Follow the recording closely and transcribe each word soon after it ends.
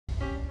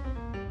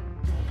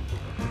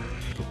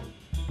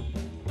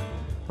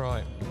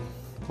Right.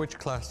 Which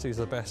class is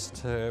the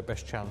best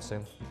chance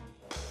in?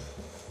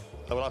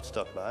 I will have to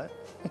talk about it.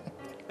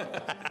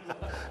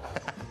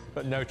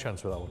 But no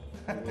chance with that one.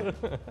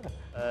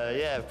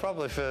 Yeah,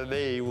 probably for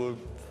me would.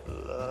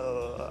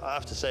 I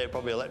have to say it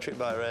probably electric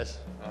bike race.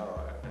 All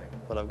right. Okay.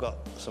 But I've got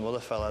some other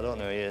fella, I don't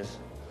know who he is.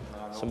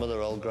 No. Some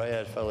other old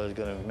grey-haired fella who's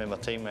going to be my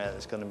teammate.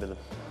 That's going to be a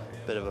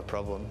bit of a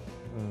problem.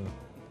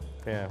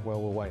 Yeah.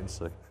 Well, we'll wait and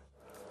see.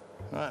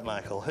 Right,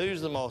 Michael. Who's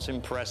the most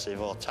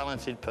impressive or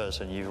talented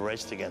person you've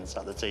raced against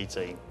at the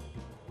TT?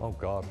 Oh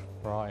God.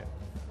 Right.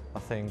 I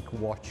think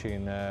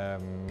watching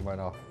when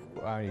I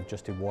only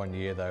just did 1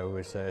 year though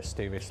was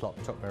Stevie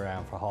Slop took me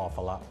around for half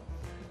a lap,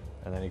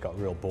 and then he got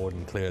real bored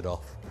and cleared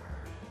off.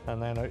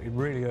 And then it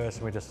really hurts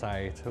me to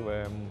say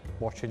to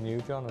watching you,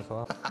 John, as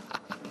well.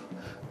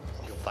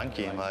 Thank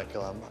you,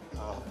 Michael.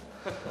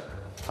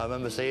 I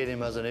remember seeing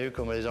him as a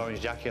newcomer with his orange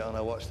jacket on.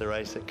 I watched the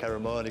race at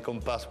Kerramore. He come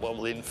past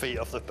wobbling, feet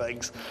off the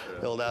pegs.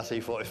 The old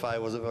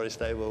RC45 wasn't very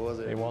stable, was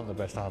it? He wasn't the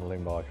best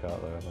handling bike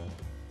out there, no.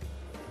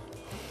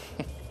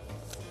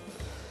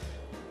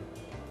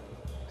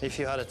 If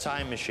you had a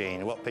time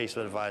machine, what piece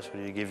of advice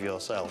would you give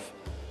yourself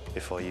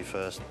before your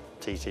first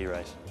TT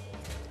race?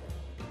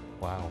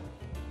 Wow.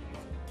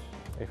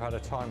 If I had a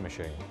time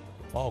machine?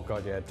 Oh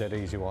God, yeah, dead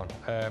easy one.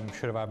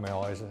 Should have had my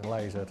eyes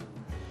lasered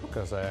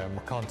because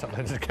my contact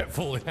lenses kept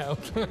falling out.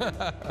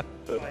 Yeah,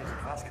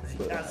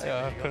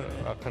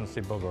 I couldn't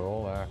see bugger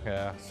all there.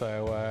 Yeah,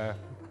 so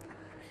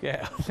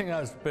yeah, I think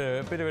that's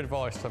a bit of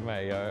advice for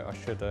me. I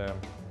should, you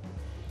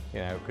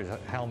know, because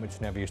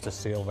helmets never used to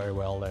seal very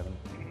well then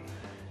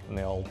in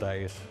the old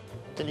days.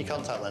 Didn't your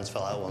contact lens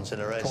fell out once in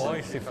a race?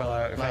 Twice it fell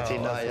out.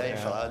 1998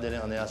 fell out, didn't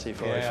it, on the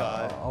RC45?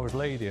 Yeah, I was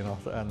leading,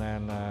 and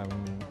then I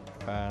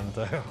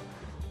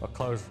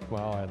closed my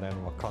eye, and then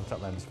my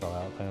contact lens fell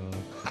out. And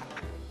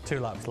 2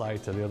 laps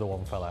later, the other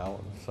one fell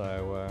out.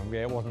 So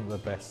yeah, it wasn't the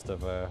best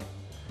of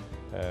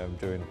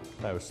doing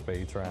those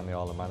speeds around the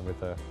Isle of Man with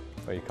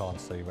where you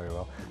can't see very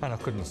well. And I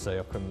couldn't see.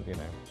 I couldn't, you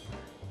know.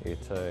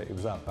 It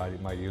was that bad.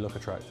 It made you look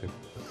attractive.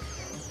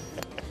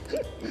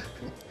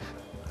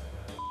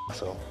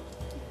 So,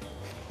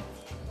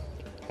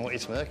 what are you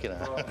smirking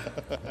at?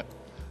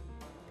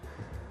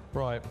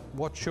 Right,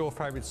 what's your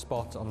favourite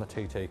spot on the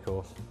TT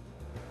course?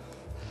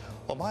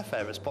 Well, my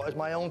favourite spot is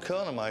my own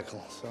corner,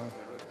 Michael. So,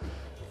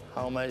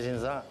 how amazing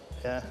is that?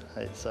 Yeah,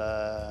 it's.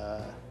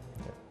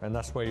 And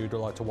that's where you'd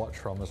like to watch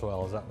from as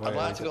well, is that? I'd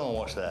like to go and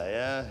watch there.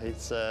 Yeah,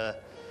 it's.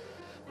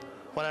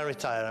 When I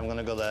retire, I'm going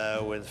to go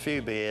there with a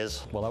few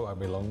beers. Well, that won't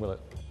be long, will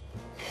it?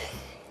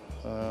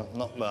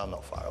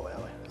 Not far away, are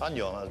we? And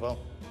you're not as well.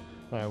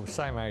 No,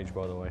 same age,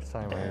 by the way,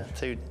 same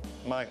age.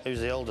 Mike, who's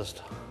the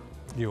oldest?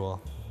 You are,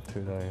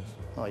 2 days.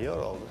 Oh, you're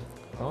oldest.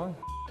 Oh.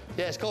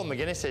 Yeah, it's called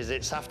McGuinness's.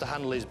 It's have to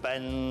handle his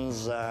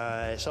bends.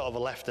 It's sort of a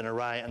left and a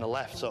right, and a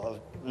left sort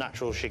of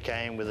natural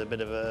chicane with a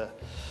bit of a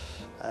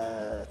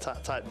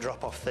tight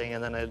drop-off thing,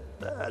 and then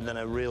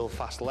a real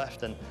fast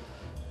left. And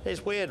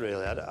it's weird,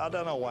 really. I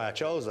don't know why I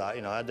chose that.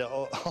 You know, I had the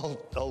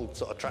old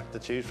sort of track to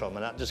choose from,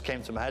 and that just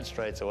came to my head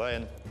straight away.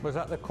 And was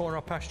that the corner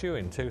I passed you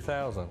in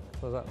 2000?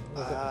 Was that?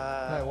 Was it?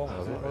 No, it wasn't.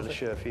 I'm not really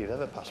sure if you've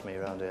ever passed me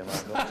around here,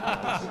 Mike.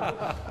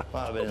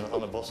 Might have been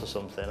on a bus or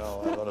something,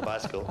 or on a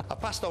bicycle. I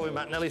passed Owen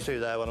McNally through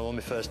there when I won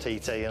my first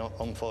TT, and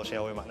unfortunately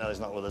Owen McNally's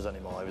not with us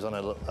anymore. He was on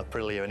a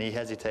Aprilia and he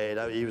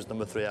hesitated. He was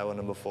number 3, I was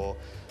number 4,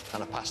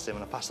 and I passed him,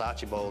 and I passed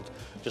Archibald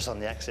just on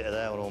the exit of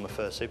there when I won my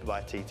first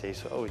Superbike TT.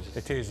 So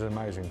it is an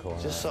amazing corner.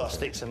 Just sort of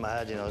sticks in my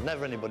head, you know. There's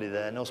never anybody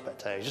there, no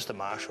spectators, just a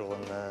marshal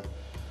and a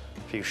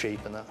few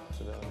sheep and that.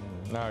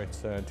 No, it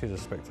is a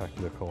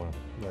spectacular corner.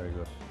 Very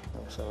good.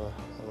 Let's have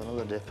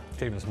another dip.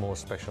 It's even more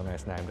special now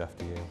it's named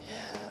after you.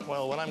 Yeah,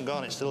 well, when I'm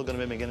gone, it's still going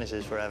to be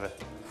McGuinness's forever.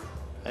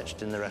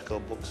 Etched in the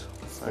record books.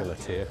 Feel a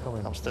tear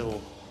coming. I'm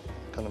still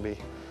going to be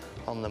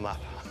on the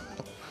map.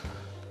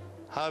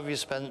 How have you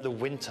spent the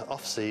winter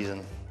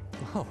off-season?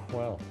 Oh,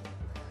 well,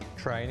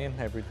 training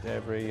every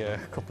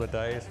couple of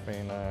days,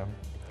 been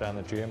down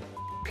the gym.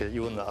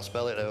 You wouldn't know how to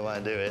spell it, never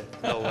mind do it.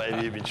 No way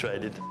have you been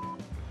traded.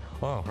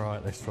 Oh,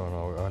 right, this one,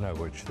 I know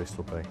which this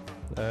will be.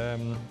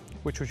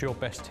 Which was your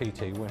best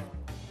TT win?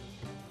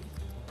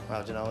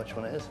 How do you know which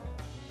one it is?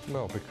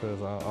 Well,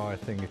 because I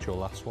think it's your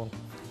last one.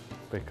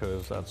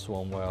 Because that's the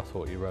one where I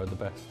thought you rode the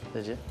best.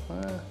 Did you?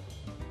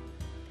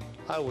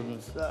 I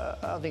wouldn't.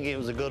 I think it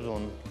was a good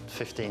one,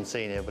 15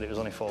 senior, but it was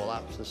only 4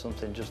 laps. There's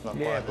something just not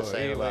quite the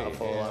same about a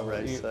 4-lap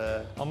race.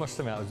 I must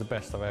admit, it was the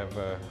best I've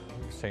ever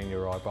seen you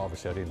ride, but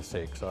obviously I didn't see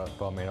it,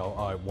 but I mean,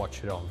 I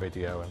watched it on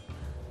video. And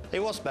it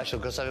was special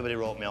because everybody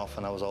wrote me off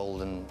and I was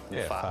old and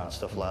fat and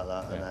stuff like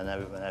that, and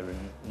then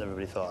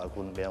everybody thought I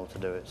wouldn't be able to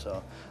do it.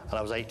 So, and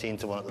I was 18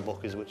 to 1 at the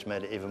bookies, which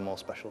made it even more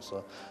special.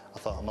 So I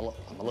thought I'm a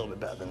little bit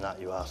better than that,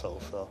 you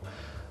arsehole. So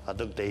I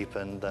dug deep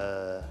and.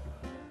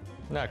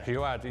 No,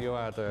 because you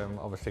had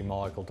obviously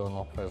Michael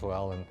Dunlop as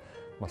well, and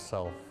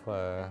myself,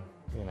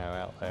 you know,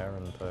 out there,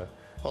 and.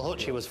 Well,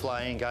 Hutchie was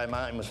flying, Guy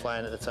Martin was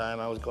flying at the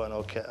time. I was going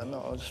okay. I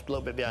was just a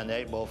little bit behind the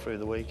 8 ball through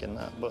the week and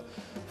that. But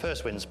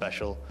first win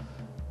special,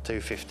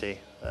 250.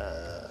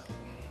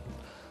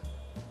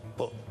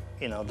 But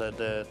you know,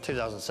 the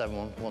 2007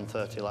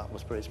 130 lap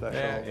was pretty special.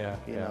 Yeah.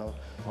 You know,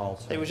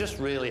 Also. it was just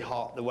really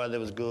hot. The weather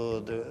was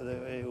good.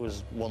 It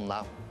was one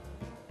lap.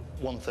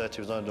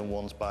 130 was only done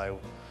once by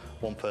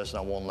one person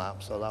on one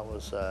lap, so that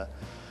was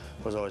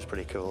always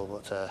pretty cool.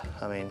 But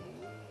I mean,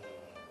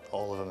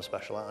 all of them are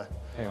special, aren't they?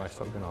 Anyway,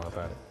 stop going on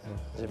about it.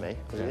 Is it me?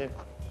 Is it you?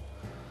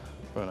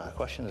 Running out of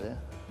questions here.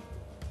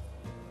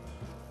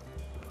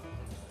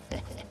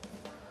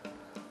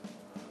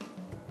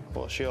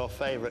 What's your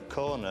favourite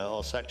corner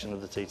or section of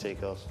the TT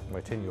course? Well,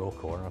 it's in your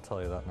corner, I'll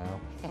tell you that now.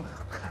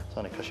 It's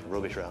only because you're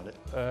rubbish around it.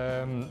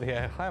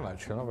 Yeah, I am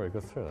actually not very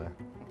good through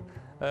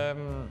there.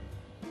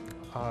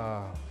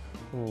 I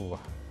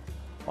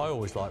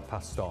always like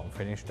past start and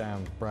finish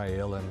down Bray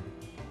Hill and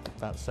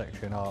that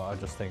section. I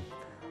just think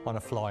on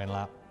a flying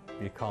lap,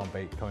 you can't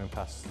beat coming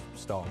past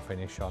start and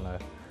finish on a,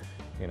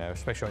 you know,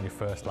 especially on your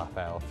first lap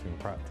out in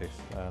practice,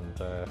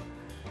 and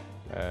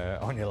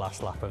on your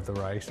last lap of the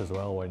race as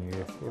well, when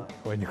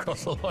you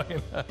cross the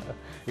line,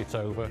 it's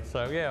over.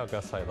 So yeah, I've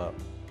got to say that.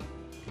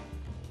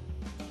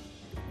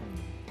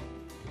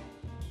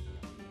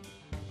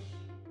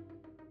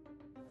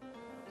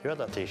 You had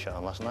that T-shirt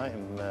on last night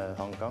in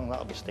Hong Kong.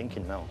 That'll be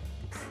stinking now.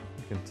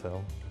 You can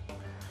tell.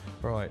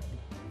 Right.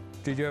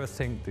 Did you ever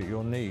think that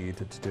you'll need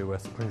to do a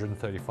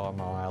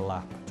 135-mile-an-hour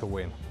lap to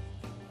win?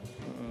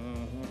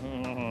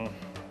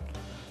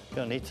 You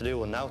don't need to do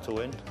one now to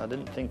win. I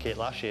didn't think it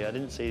last year. I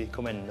didn't see it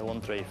come in the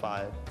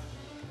 135.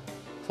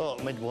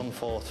 Thought mid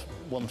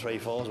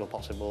 134s were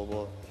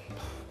possible,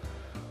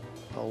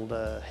 but old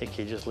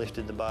Hickey just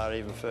lifted the bar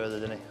even further,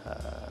 didn't he?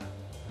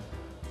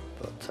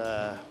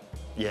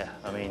 Yeah,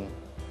 I mean.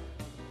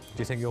 Do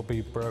you think you'll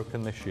be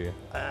broken this year?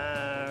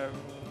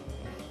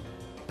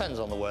 Depends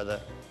on the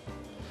weather.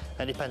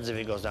 And depends if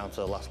it goes down to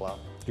the last lap.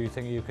 Do you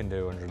think you can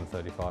do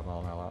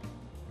 135-mile-an-hour lap?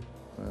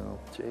 Oh,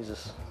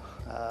 Jesus.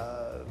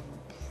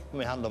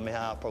 My hand on my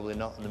heart, probably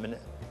not in a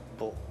minute,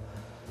 but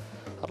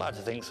I'd like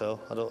to think so.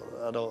 I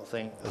don't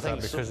think. Is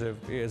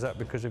that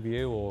because of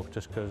you, or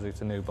just because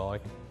it's a new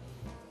bike?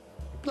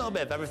 A little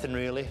bit of everything,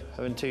 really.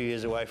 I've been 2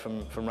 years away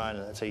from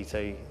riding at the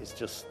TT. It's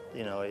just,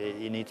 you know,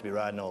 you need to be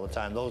riding all the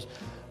time.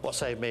 What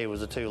saved me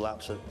was the 2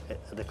 laps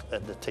at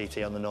the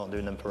TT on the Norton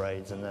doing them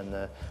parades, and then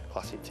the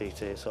classic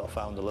TT. Sort of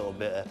found a little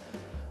bit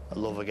of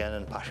love again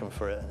and passion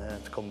for it,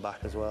 and to come back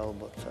as well.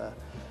 But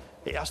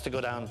it has to go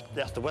down.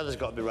 The weather's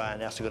got to be right,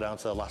 and it has to go down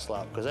to the last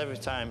lap. Because every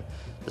time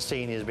the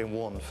senior's been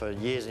won for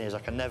years and years, I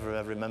can never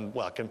ever remember.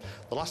 Well,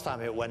 the last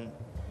time it went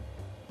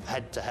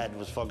head to head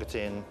was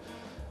Fogarty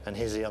and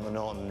Hizzy on the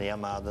Norton, the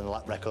Yamaha, and the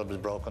lap record was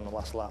broken on the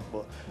last lap.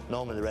 But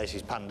normally the race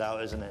is panned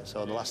out, isn't it?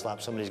 So the last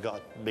lap, somebody's got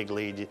a big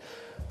lead.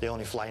 The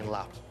only flying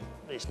lap,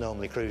 it's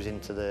normally cruising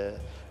to the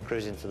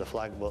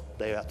flag, but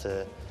they had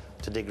to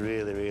dig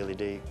really, really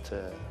deep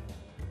to.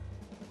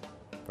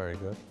 Very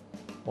good.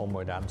 One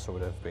word answer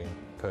would have been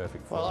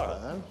perfect for Well, all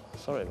right then.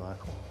 Sorry,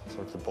 Michael.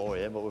 Sorry to bore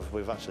you, but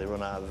we've actually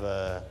run out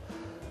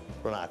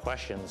of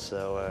questions.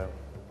 So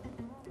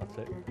that's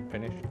it.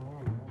 Finished.